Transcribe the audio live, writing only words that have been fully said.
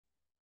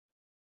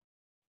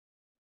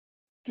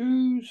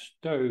Do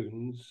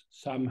stones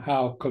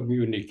somehow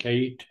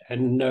communicate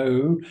and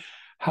know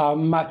how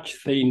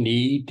much they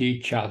need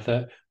each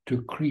other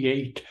to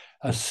create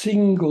a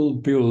single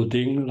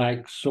building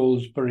like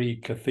Salisbury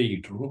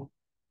Cathedral?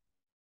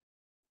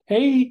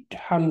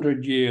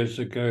 800 years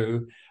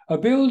ago, a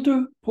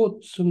builder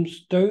put some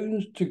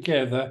stones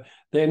together,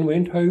 then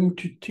went home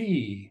to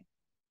tea.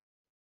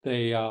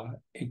 They are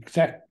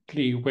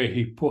exactly where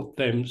he put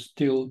them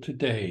still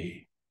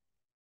today.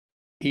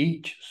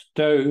 Each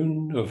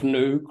stone of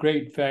no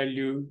great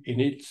value in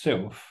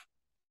itself,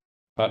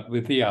 but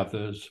with the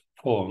others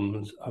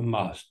forms a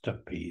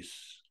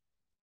masterpiece.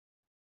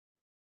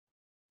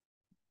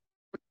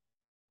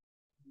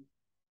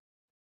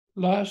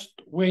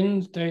 Last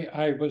Wednesday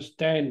I was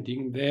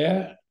standing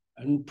there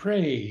and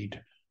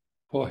prayed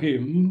for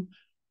him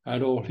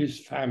and all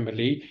his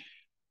family,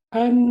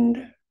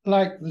 and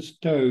like the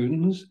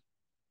stones,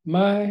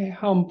 my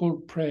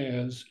humble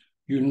prayers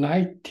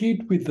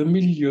united with the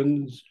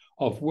millions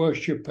of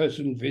worshippers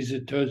and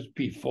visitors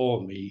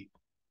before me,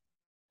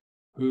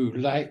 who,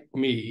 like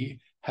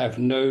me, have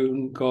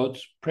known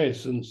God's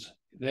presence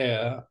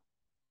there,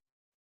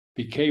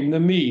 became the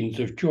means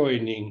of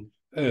joining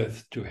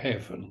earth to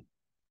heaven.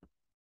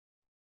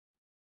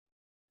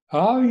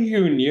 Our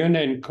union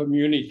and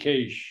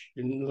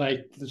communication,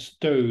 like the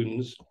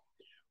stones,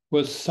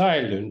 was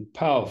silent,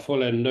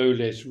 powerful, and no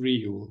less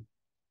real.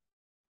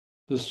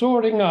 The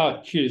soaring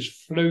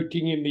arches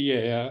floating in the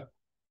air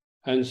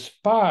and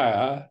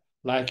spire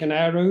like an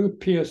arrow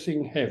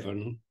piercing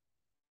heaven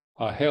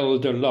are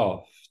held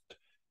aloft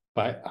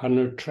by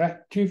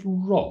unattractive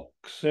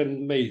rocks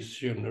and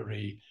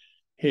masonry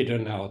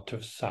hidden out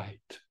of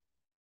sight.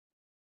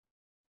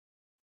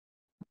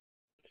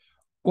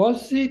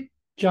 Was it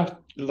just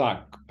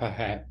luck,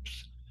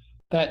 perhaps,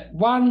 that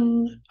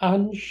one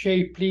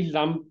unshapely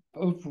lump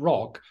of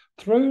rock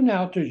thrown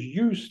out as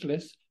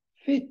useless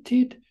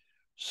fitted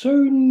so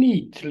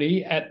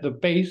neatly at the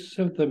base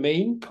of the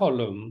main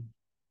column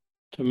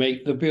to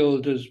make the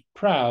builders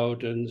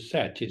proud and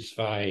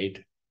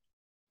satisfied?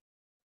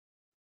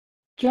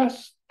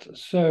 Just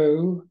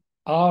so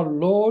our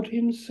Lord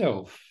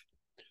himself,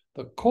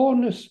 the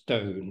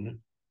cornerstone,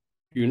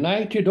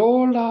 united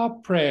all our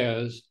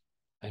prayers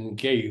and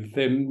gave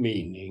them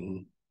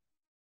meaning.